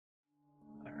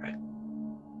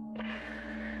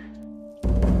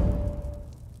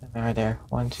are there?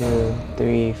 1, 2,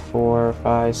 3, 4,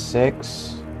 5,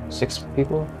 6. 6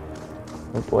 people?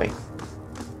 Oh boy.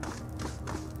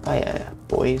 Oh yeah,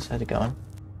 boys, how's it going?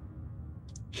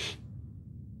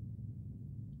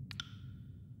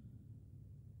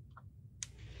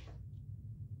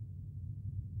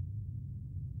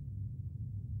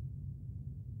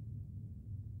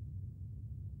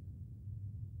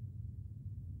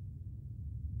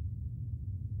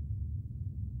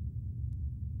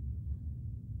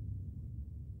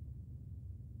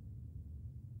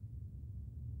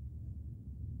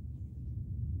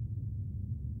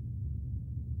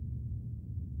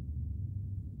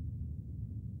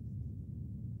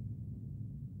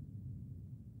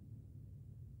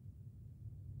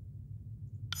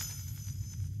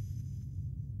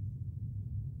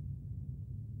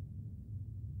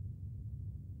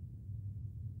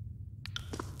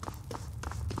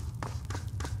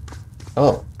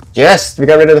 Oh, yes! We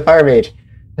got rid of the fire mage!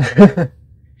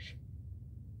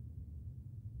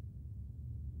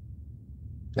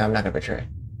 No, I'm not gonna betray.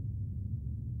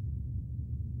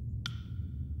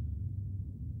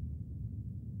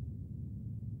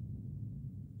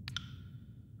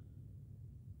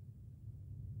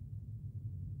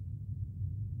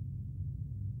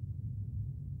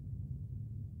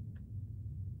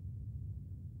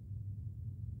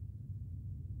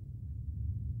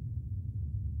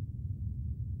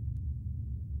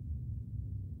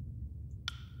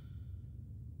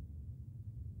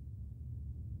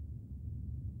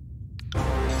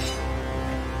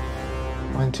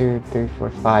 One, two, three, four,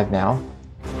 5 now.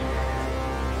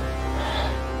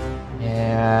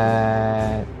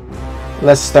 Yeah.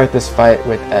 Let's start this fight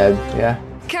with Ed, yeah?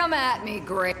 Come at me,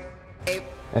 Grape.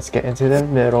 Let's get into the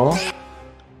middle.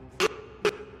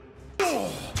 We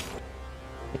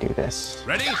do this.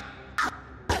 Ready?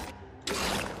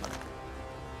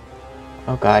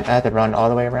 Oh god, I had to run all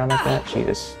the way around like that?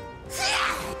 Jesus.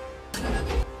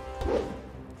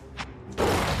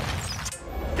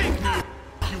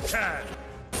 You can.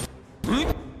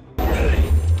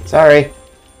 Sorry.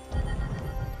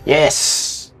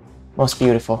 Yes! Most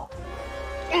beautiful.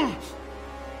 I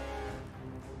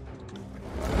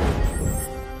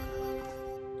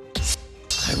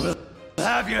will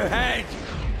have your head.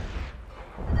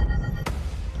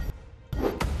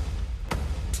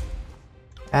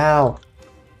 Ow.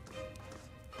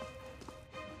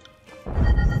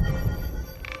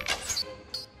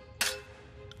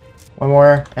 One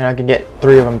more, and I can get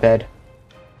 3 of them dead.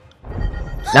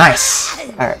 Nice!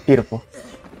 Alright, beautiful.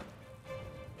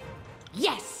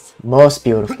 Yes. Most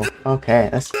beautiful. Okay,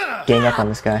 let's gang up on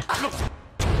this guy.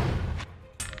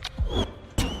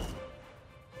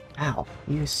 Ow,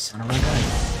 you son of a gun.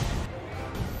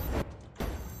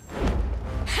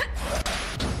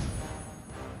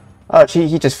 Oh,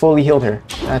 he just fully healed her.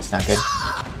 That's not good.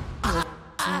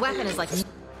 Weapon is like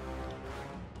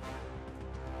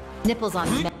nipples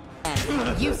on men.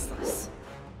 Useless.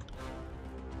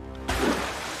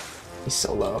 He's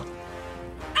so low.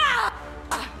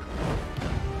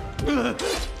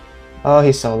 Oh,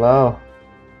 he's so low.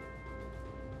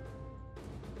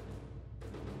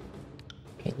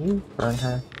 Can you burn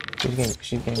her?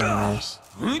 She's getting on nerves.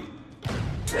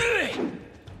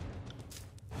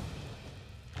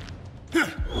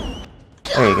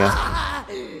 There you go.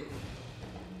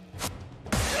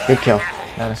 Good kill.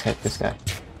 Now let's hit this guy.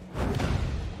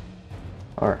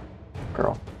 Or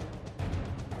girl.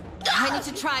 I need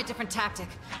to try a different tactic.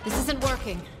 This isn't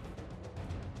working.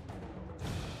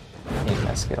 Need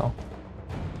that skill.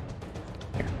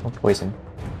 Here, no poison.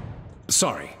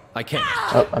 Sorry, I can't.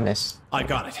 Oh, I missed. I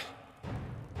got it.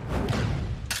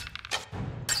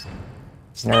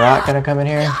 Is Narat gonna come in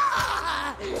here?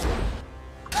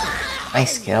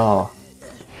 Nice kill.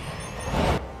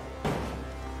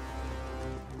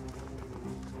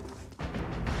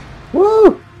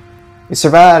 Woo! You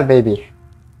survived, baby.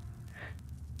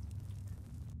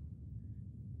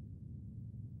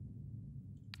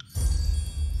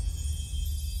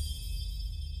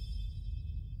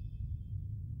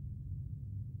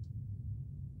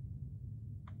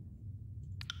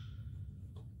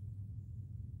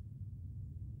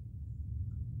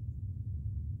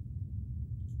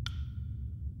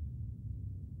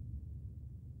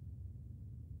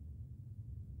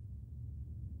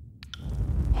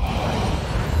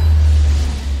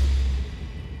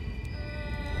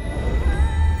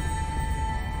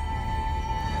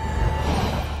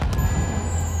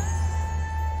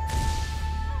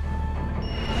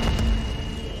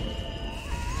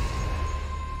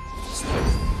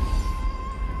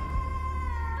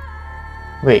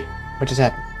 Wait, what just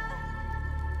happened?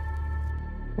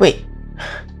 Wait.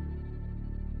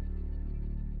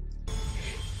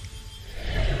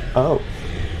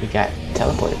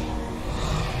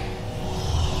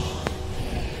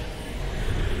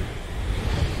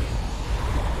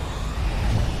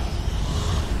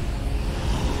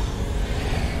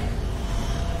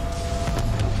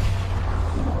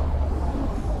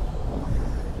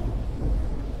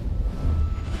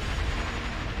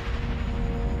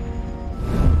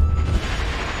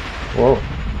 Whoa.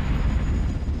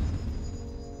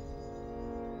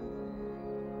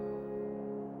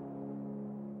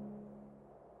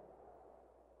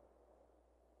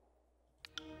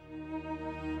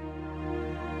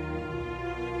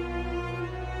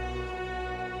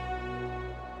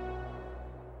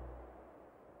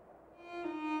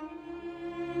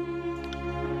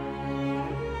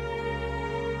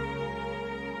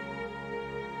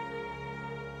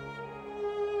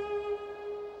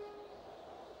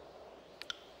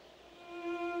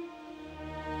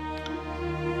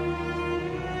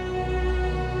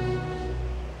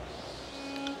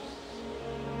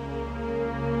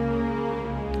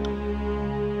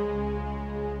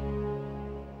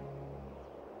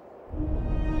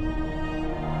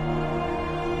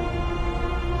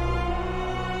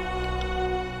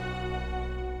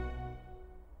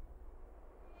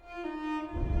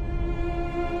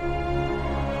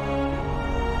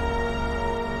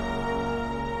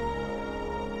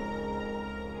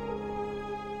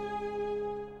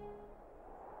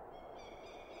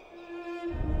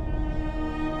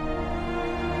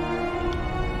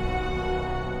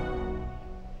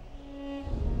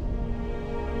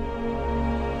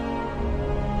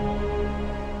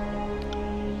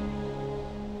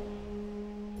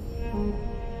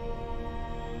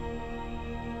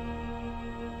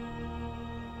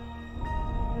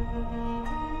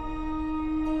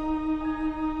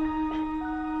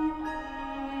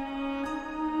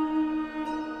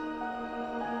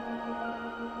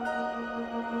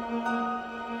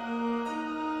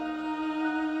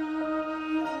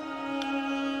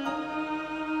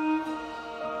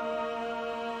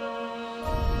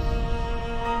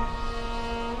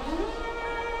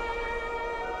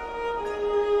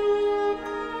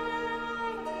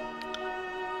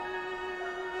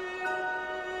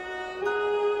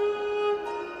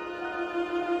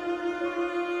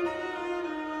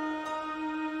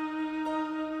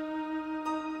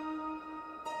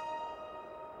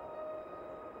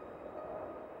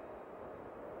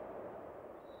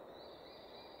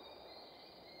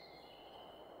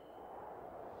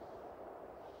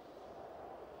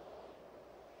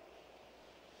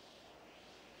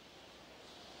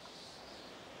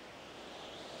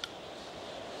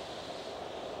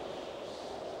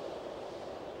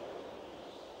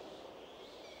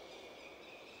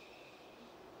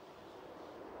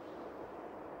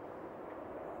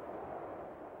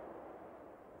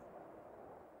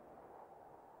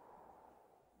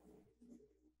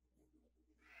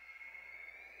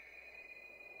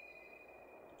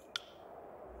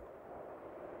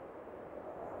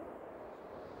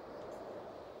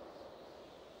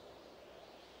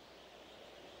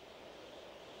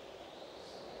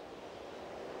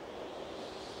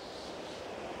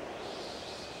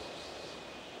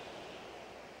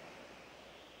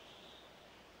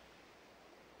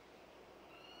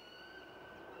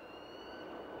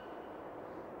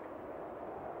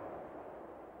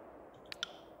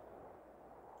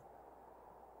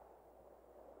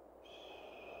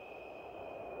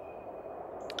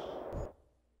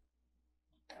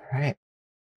 All right.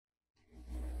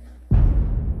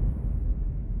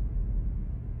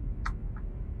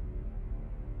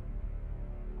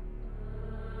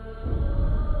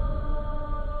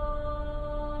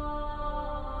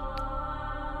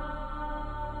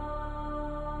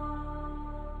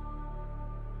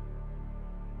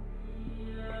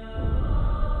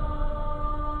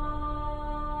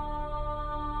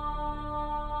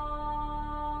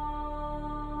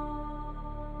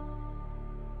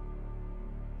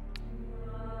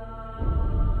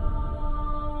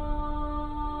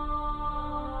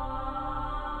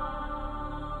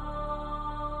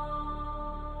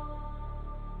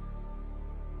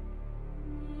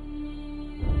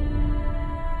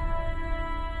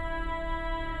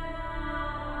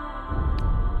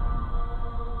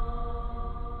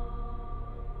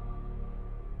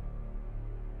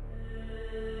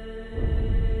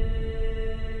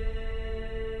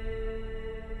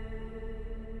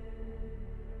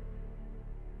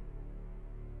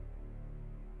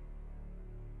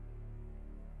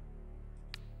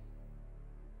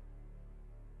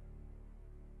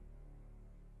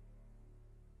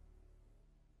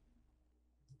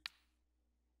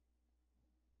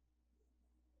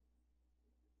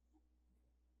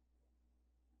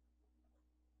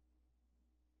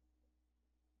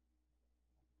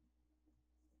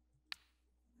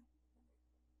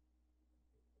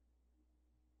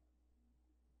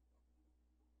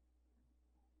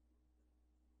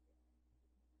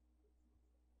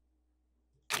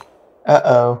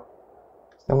 Uh-oh.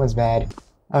 Someone's bad.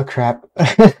 Oh, crap.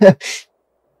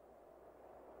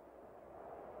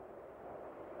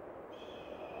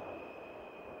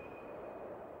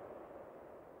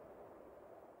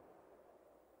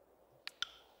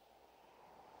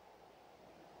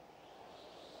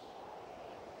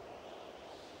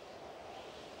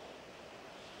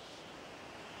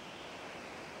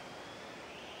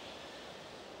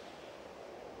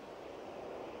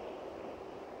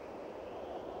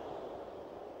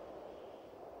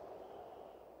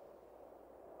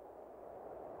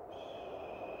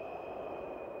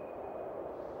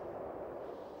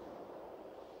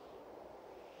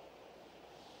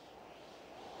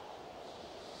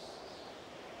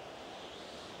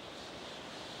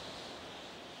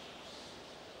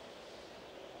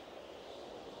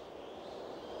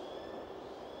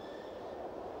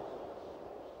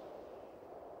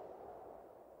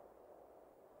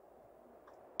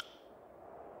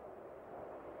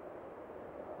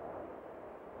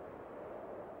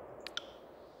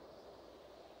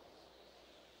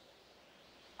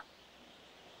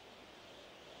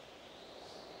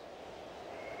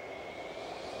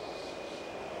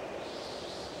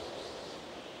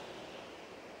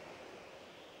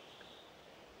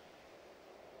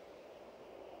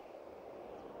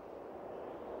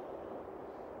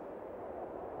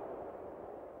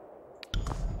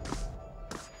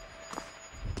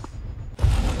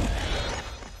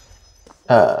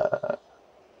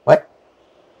 What?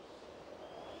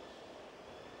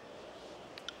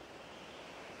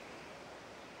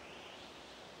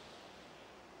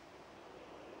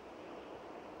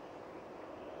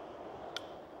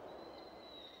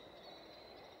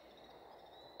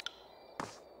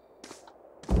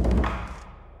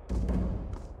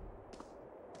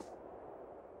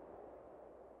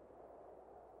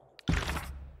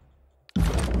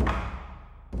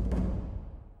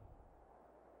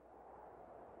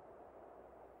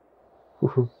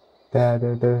 Ooh,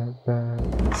 the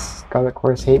Scarlet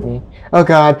Horse hate me. Oh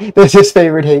god, this is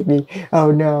favorite hate me. Oh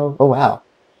no. Oh wow.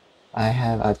 I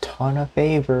have a ton of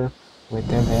favor with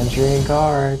the Avengering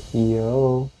Guard.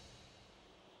 Yo.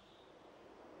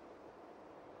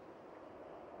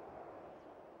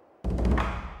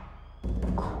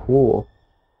 Cool.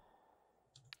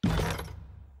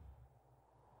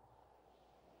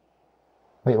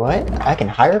 Wait, what? I can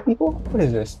hire people? What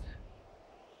is this?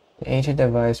 The ancient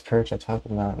device perched atop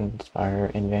the mountain spire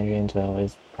in Vengeanceville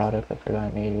is a product of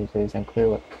forgotten ages. It is unclear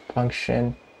what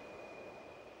function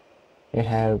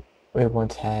it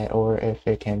once had, or if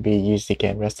it can be used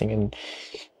again. Resting in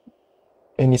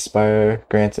any spire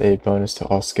grants a bonus to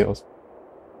all skills.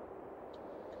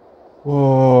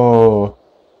 Whoa!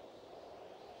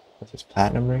 What's this?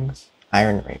 Platinum rings?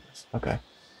 Iron rings. Okay.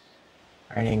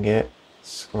 Iron ingot.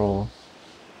 Scroll.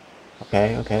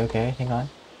 Okay, hang on.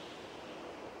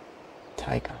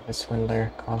 Tyke, the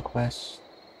Swindler, Conquest.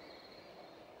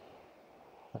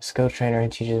 A skill trainer who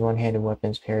teaches one-handed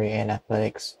weapons, parry, and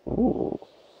athletics. Ooh.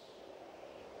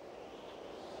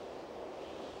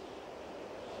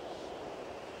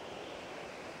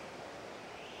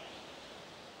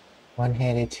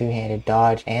 One-handed, two-handed,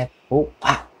 dodge, and... Oh,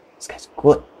 wow! This guy's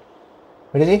good.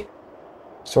 What is he?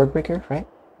 Swordbreaker, right?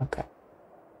 Okay.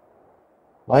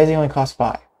 Why does he only cost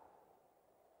 5?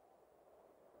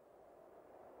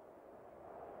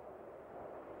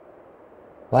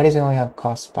 Why does he only have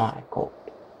cost 5 gold?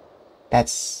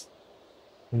 That's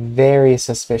very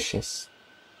suspicious.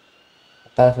 A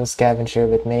thoughtful scavenger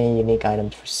with many unique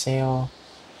items for sale.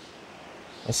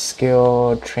 A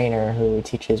skilled trainer who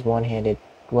teaches one-handed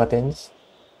weapons,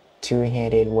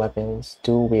 two-handed weapons,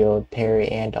 dual wield, parry,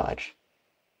 and dodge.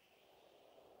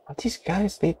 Well, these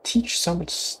guys, they teach so much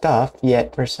stuff,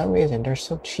 yet for some reason they're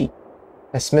so cheap.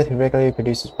 A smith who regularly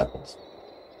produces weapons.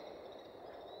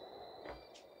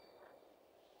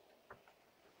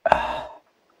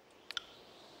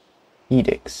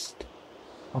 Edicts.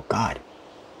 Oh god.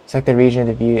 It's like the region of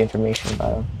the view information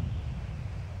about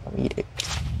no edict.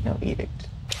 No edict.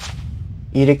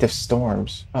 Edict of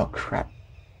Storms. Oh crap.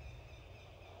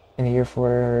 In the year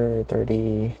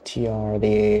 430 TR,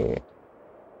 the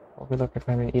Overlook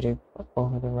refinement edict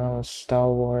over the realm of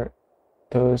stalwart.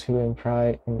 Those who in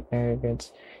pride and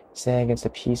arrogance stand against the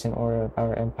peace and order of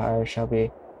our empire shall be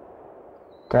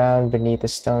ground beneath the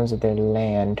stones of their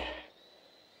land.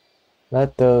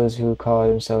 Let those who call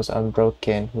themselves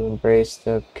unbroken, who embrace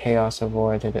the chaos of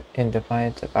war in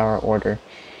defiance of our order,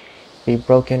 be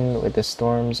broken with the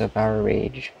storms of our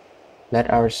rage. Let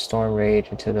our storm rage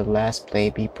until the last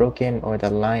blade be broken or the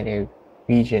line of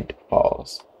regent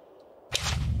falls.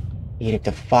 Edict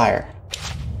of Fire.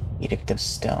 Edict of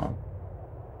Stone.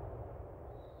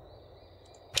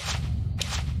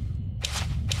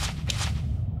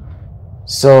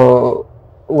 So,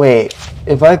 wait,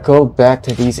 if I go back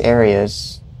to these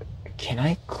areas, can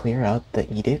I clear out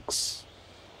the edicts?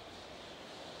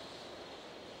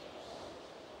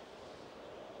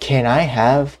 Can I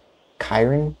have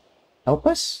Chiron help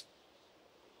us?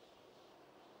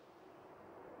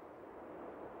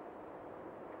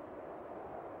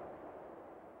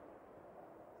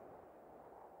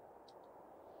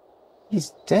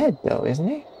 He's dead though, isn't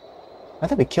he? I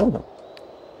thought we killed him.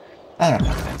 I don't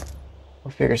know, man.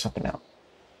 We'll figure something out.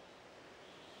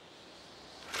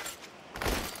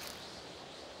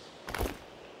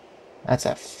 That's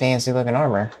a fancy looking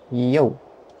armor. Yo.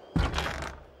 Do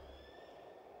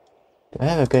I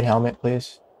have a good helmet,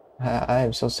 please? I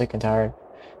am so sick and tired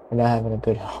of not having a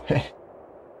good helmet.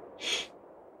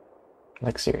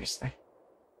 Like, seriously.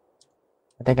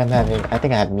 I think I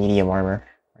have medium armor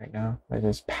right now. What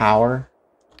is power?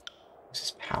 This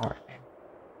is power, man.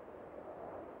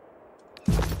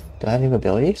 Do I have new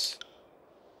abilities?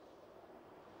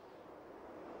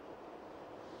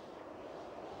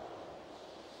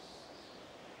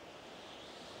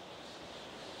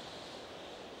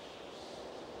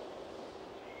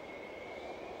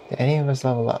 Did any of us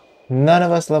level up? None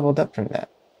of us leveled up from that.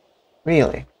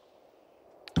 Really?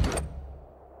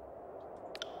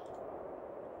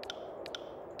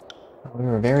 We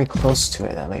were very close to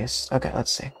it, at least. Okay,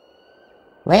 let's see.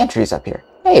 Lantry's up here.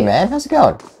 Hey man, how's it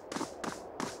going?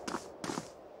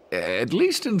 At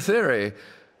least in theory,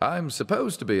 I'm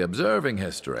supposed to be observing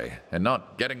history and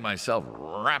not getting myself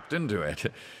wrapped into it.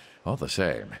 All the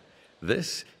same,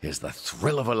 this is the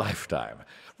thrill of a lifetime.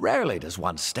 Rarely does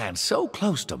one stand so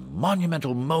close to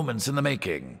monumental moments in the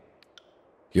making.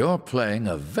 You're playing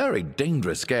a very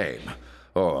dangerous game,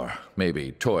 or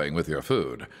maybe toying with your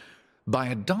food. By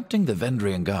adopting the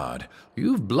Vendrian God,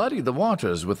 you've bloodied the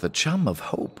waters with the chum of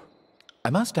hope. I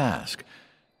must ask,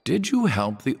 did you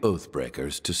help the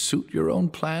Oathbreakers to suit your own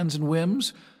plans and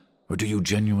whims, or do you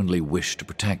genuinely wish to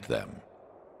protect them?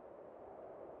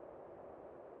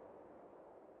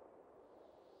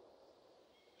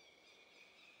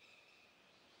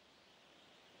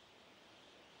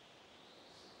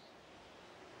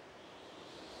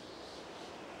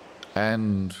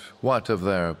 And what of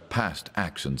their past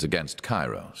actions against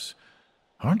Kairos?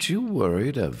 Aren't you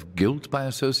worried of guilt by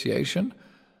association?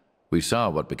 We saw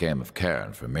what became of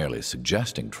Cairn for merely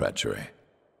suggesting treachery.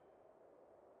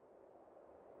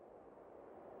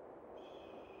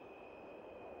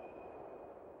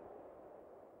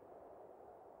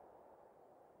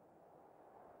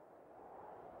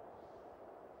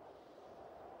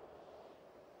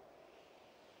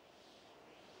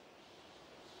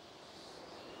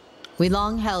 We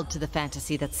long held to the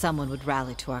fantasy that someone would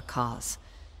rally to our cause,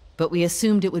 but we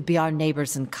assumed it would be our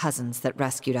neighbors and cousins that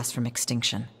rescued us from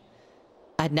extinction.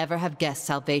 I'd never have guessed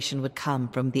salvation would come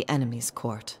from the enemy's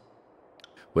court.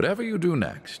 Whatever you do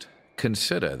next,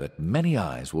 consider that many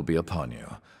eyes will be upon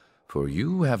you, for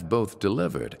you have both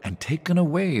delivered and taken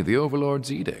away the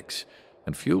Overlord's edicts,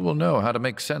 and few will know how to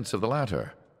make sense of the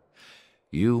latter.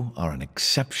 You are an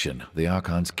exception the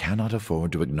Archons cannot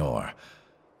afford to ignore.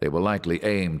 They will likely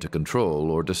aim to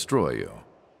control or destroy you.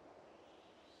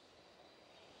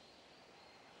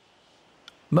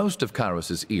 Most of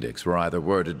Kairos' edicts were either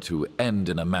worded to end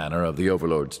in a manner of the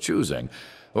Overlord's choosing,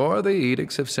 or the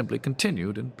edicts have simply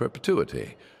continued in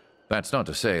perpetuity. That's not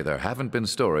to say there haven't been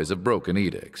stories of broken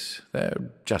edicts.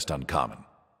 They're just uncommon.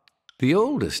 The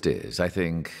oldest is, I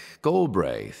think,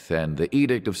 Golbraith and the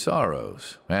Edict of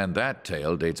Sorrows, and that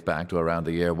tale dates back to around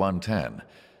the year 110.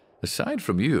 Aside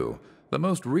from you, the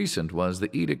most recent was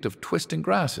the Edict of Twisting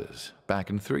Grasses, back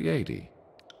in 380.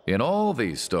 In all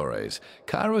these stories,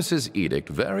 Kairos' edict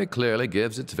very clearly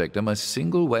gives its victim a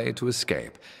single way to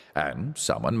escape, and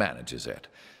someone manages it.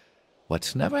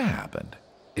 What's never happened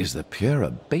is the pure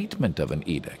abatement of an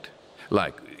edict,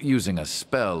 like using a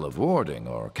spell of warding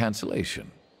or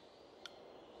cancellation.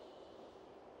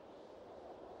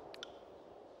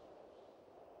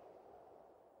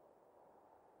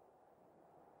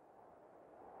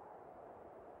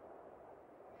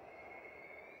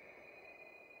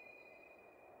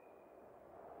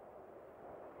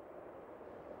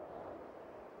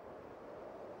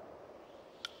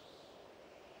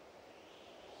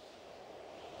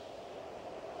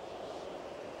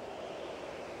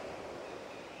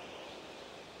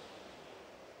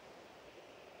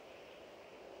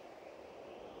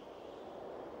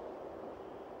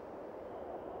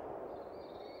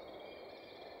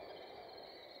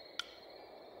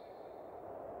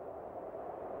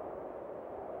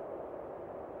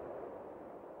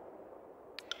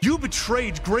 You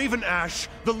betrayed Graven Ash,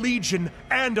 the Legion,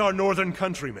 and our northern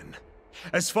countrymen.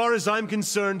 As far as I'm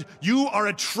concerned, you are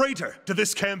a traitor to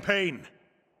this campaign.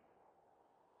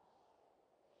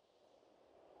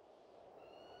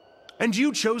 And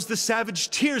you chose the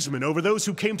savage Tearsmen over those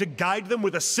who came to guide them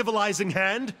with a civilizing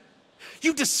hand?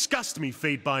 You disgust me,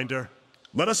 Fatebinder.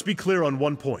 Let us be clear on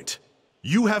one point.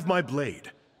 You have my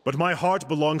blade, but my heart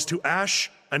belongs to Ash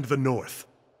and the North.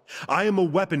 I am a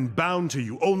weapon bound to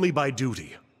you only by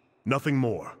duty. Nothing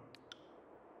more.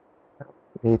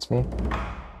 He hates me.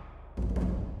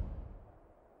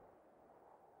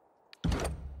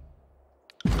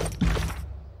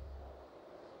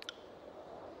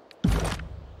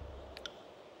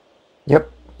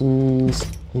 Yep,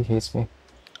 he hates me.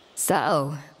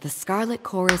 So, the Scarlet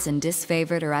Chorus and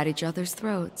Disfavored are at each other's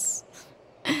throats.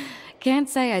 Can't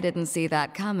say I didn't see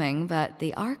that coming, but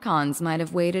the Archons might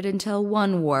have waited until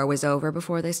one war was over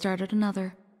before they started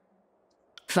another.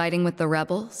 Fighting with the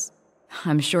rebels?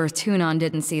 I'm sure Tunon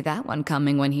didn't see that one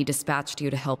coming when he dispatched you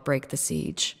to help break the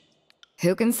siege.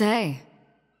 Who can say?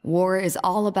 War is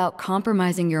all about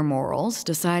compromising your morals,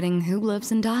 deciding who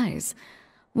lives and dies.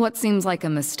 What seems like a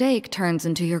mistake turns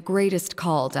into your greatest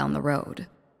call down the road.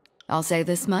 I'll say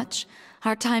this much,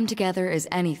 our time together is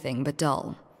anything but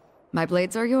dull. My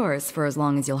blades are yours for as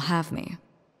long as you'll have me.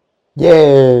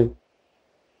 Yay!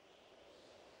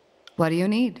 What do you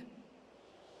need?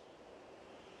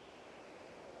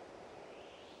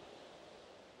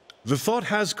 The thought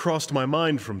has crossed my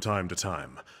mind from time to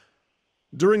time.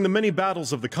 During the many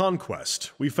battles of the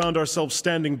Conquest, we found ourselves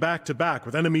standing back to back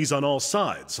with enemies on all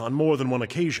sides on more than one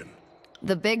occasion.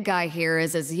 The big guy here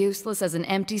is as useless as an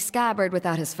empty scabbard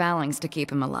without his phalanx to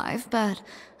keep him alive, but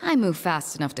I move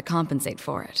fast enough to compensate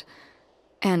for it.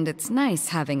 And it's nice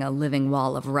having a living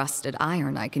wall of rusted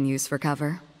iron I can use for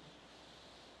cover.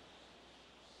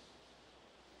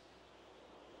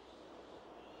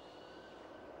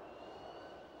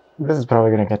 This is probably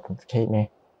gonna get them to hate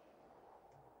me.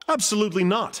 Absolutely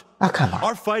not. Oh, come on.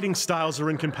 Our fighting styles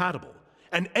are incompatible,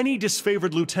 and any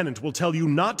disfavored lieutenant will tell you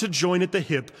not to join at the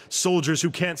hip soldiers who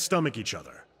can't stomach each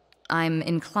other. I'm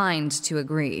inclined to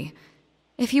agree.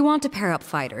 If you want to pair up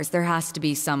fighters, there has to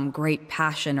be some great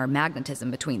passion or magnetism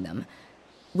between them.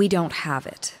 We don't have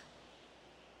it.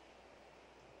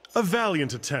 A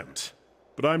valiant attempt,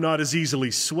 but I'm not as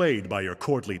easily swayed by your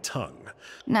courtly tongue.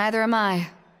 Neither am I.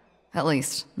 At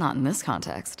least, not in this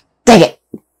context. Dang it!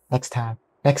 Next time.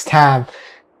 Next time.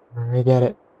 Let me get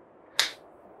it.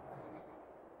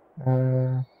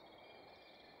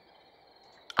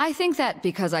 I think that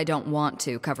because I don't want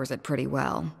to covers it pretty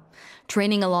well.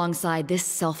 Training alongside this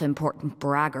self-important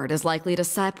braggart is likely to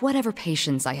sap whatever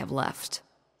patience I have left.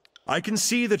 I can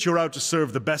see that you're out to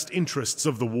serve the best interests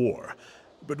of the war,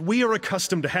 but we are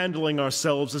accustomed to handling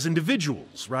ourselves as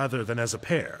individuals rather than as a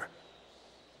pair.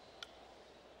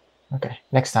 Okay,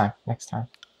 next time. Next time.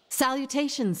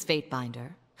 Salutations,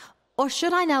 Fatebinder. Or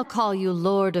should I now call you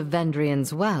Lord of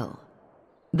Vendrian's Well?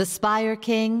 The Spire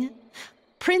King?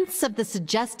 Prince of the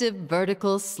suggestive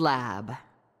vertical slab.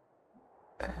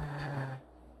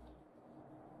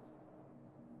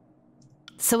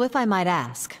 So if I might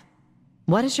ask,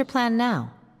 what is your plan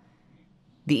now?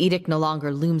 The edict no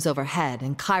longer looms overhead,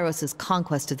 and Kairos'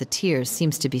 conquest of the Tears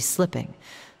seems to be slipping,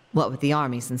 what with the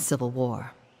armies and civil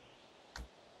war.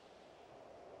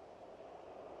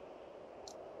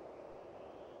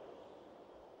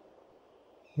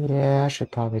 Yeah, I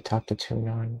should probably talk to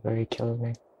Tunon before he kills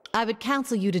me. I would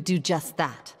counsel you to do just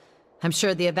that. I'm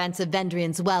sure the events of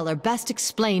Vendrian's Well are best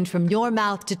explained from your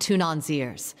mouth to Tunon's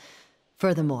ears.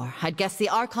 Furthermore, I'd guess the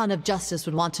Archon of Justice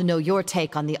would want to know your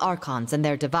take on the Archons and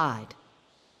their divide.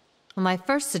 My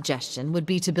first suggestion would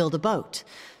be to build a boat.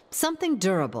 Something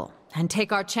durable, and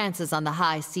take our chances on the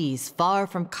high seas far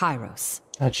from Kairos.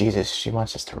 Oh Jesus, she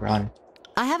wants us to run.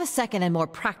 I have a second and more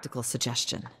practical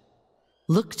suggestion.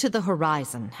 Look to the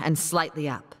horizon and slightly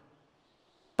up.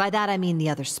 By that I mean the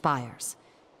other spires.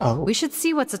 Oh. We should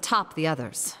see what's atop the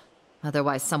others.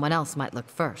 Otherwise someone else might look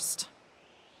first.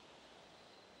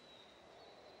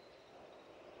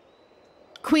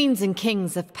 Queens and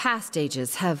kings of past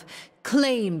ages have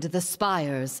claimed the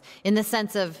spires in the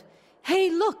sense of, hey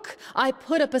look, I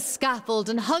put up a scaffold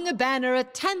and hung a banner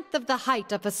 1/10 of the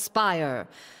height of a spire.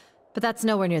 But that's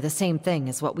nowhere near the same thing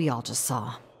as what we all just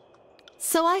saw.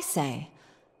 So I say,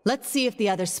 let's see if the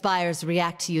other spires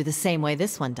react to you the same way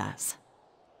this one does.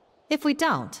 If we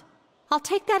don't, I'll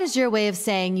take that as your way of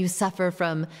saying you suffer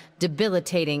from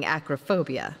debilitating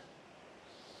acrophobia.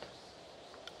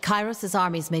 Kairos'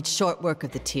 armies made short work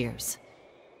of the Tears.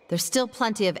 There's still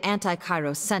plenty of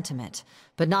anti-Kairos sentiment,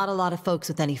 but not a lot of folks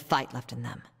with any fight left in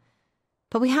them.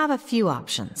 But we have a few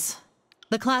options.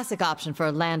 The classic option for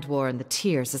a land war in the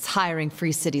Tears is hiring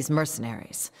Free City's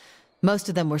mercenaries. Most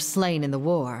of them were slain in the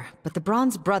war, but the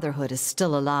Bronze Brotherhood is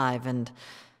still alive and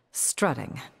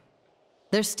strutting.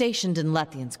 They're stationed in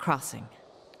Lethian's Crossing.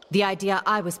 The idea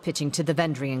I was pitching to the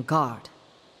Vendrian Guard.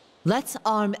 Let's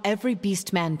arm every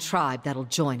Beastman tribe that'll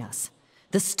join us.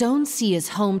 The Stone Sea is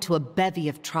home to a bevy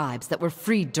of tribes that were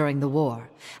freed during the war,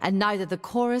 and neither the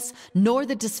Chorus nor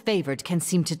the Disfavored can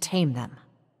seem to tame them.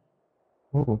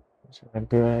 Ooh, that's a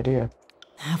good idea.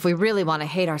 If we really want to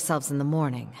hate ourselves in the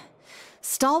morning,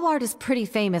 Stalwart is pretty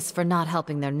famous for not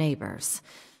helping their neighbors,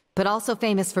 but also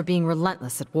famous for being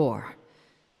relentless at war.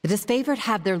 The Disfavored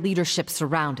have their leadership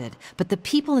surrounded, but the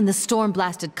people in the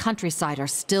storm-blasted countryside are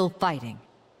still fighting.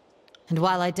 And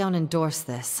while I don't endorse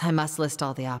this, I must list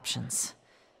all the options.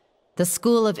 The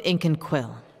School of Ink and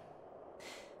Quill.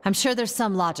 I'm sure there's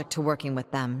some logic to working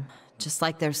with them, just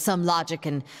like there's some logic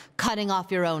in cutting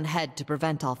off your own head to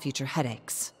prevent all future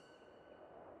headaches.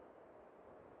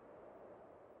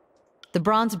 The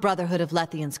Bronze Brotherhood of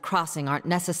Lethian's Crossing aren't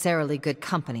necessarily good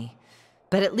company,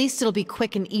 but at least it'll be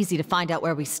quick and easy to find out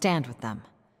where we stand with them.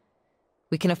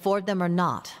 We can afford them or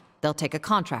not. They'll take a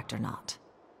contract or not.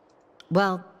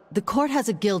 Well, the court has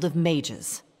a guild of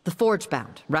mages, the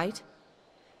Forgebound, right?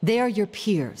 They are your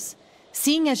peers,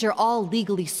 seeing as you're all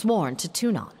legally sworn to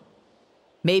Tunon.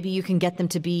 Maybe you can get them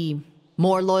to be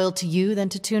more loyal to you than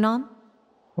to Tunon?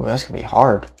 Well, that's gonna be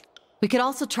hard. We could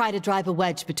also try to drive a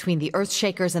wedge between the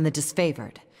Earthshakers and the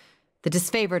Disfavored. The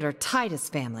Disfavored are Titus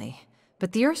family,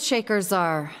 but the Earthshakers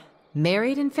are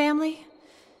married in family?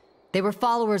 They were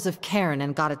followers of Cairn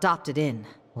and got adopted in.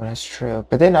 Well, that's true.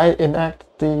 But then I enact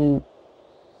the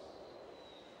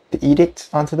edict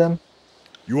onto them.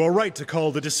 You are right to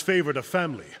call the Disfavored a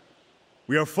family.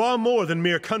 We are far more than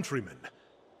mere countrymen,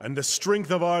 and the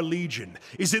strength of our legion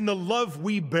is in the love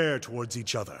we bear towards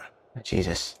each other.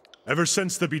 Jesus. Ever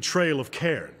since the betrayal of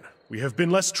Cairn, we have been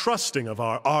less trusting of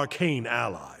our arcane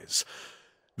allies.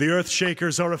 The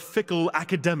Earthshakers are a fickle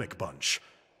academic bunch.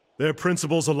 Their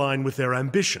principles align with their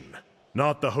ambition,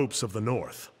 not the hopes of the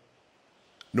North.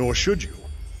 Nor should you.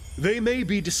 They may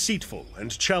be deceitful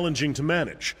and challenging to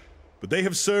manage, but they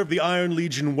have served the Iron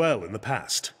Legion well in the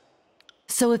past.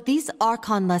 So if these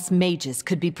Archon-less mages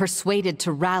could be persuaded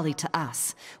to rally to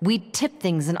us, we'd tip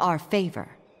things in our favor.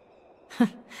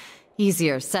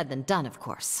 Easier said than done, of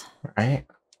course. Right?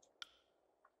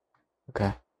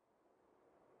 Okay.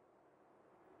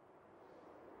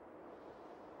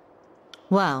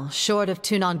 Well, short of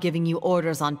Tunon giving you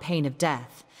orders on pain of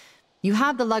death, you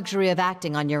have the luxury of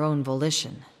acting on your own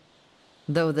volition.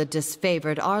 Though the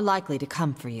Disfavored are likely to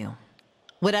come for you.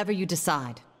 Whatever you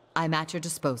decide, I'm at your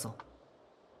disposal.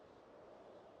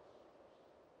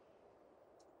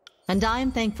 And I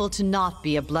am thankful to not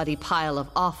be a bloody pile of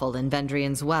offal in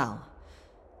Vendrian's Well.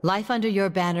 Life under your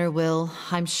banner will,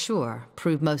 I'm sure,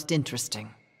 prove most interesting.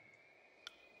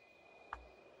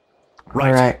 Right.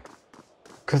 Alright.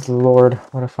 Good lord,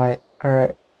 what a fight.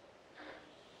 Alright.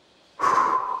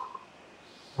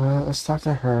 Well, let's talk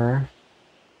to her.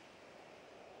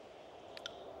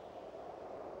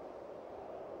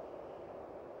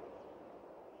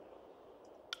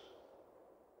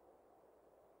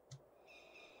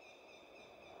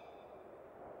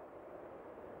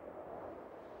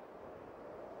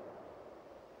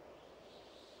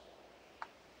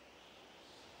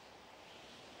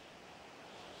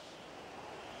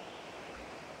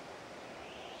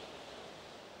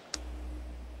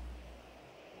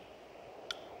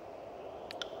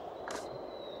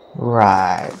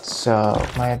 Right, so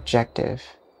my objective.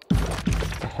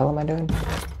 What the hell am I doing?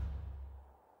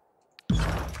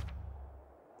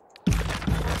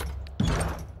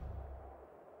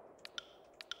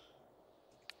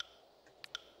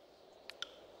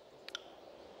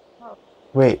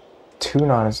 Wait,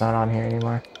 Tunon is not on here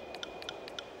anymore.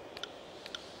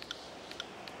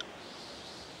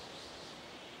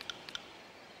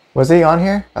 Was he on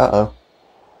here? Uh-oh.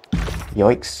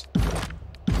 Yikes.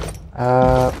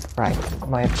 Right.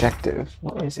 My objective.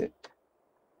 What is it?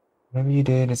 Whatever you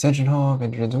did, Ascension Hall,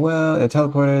 Vendrian's Well, it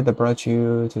teleported that brought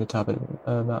you to the top of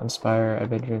the mountain spire. A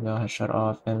Vendrian Well has shut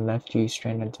off and left you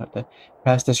stranded on top of the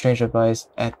past the strange device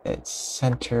at its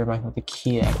center. Might hold the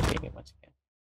key activating it once.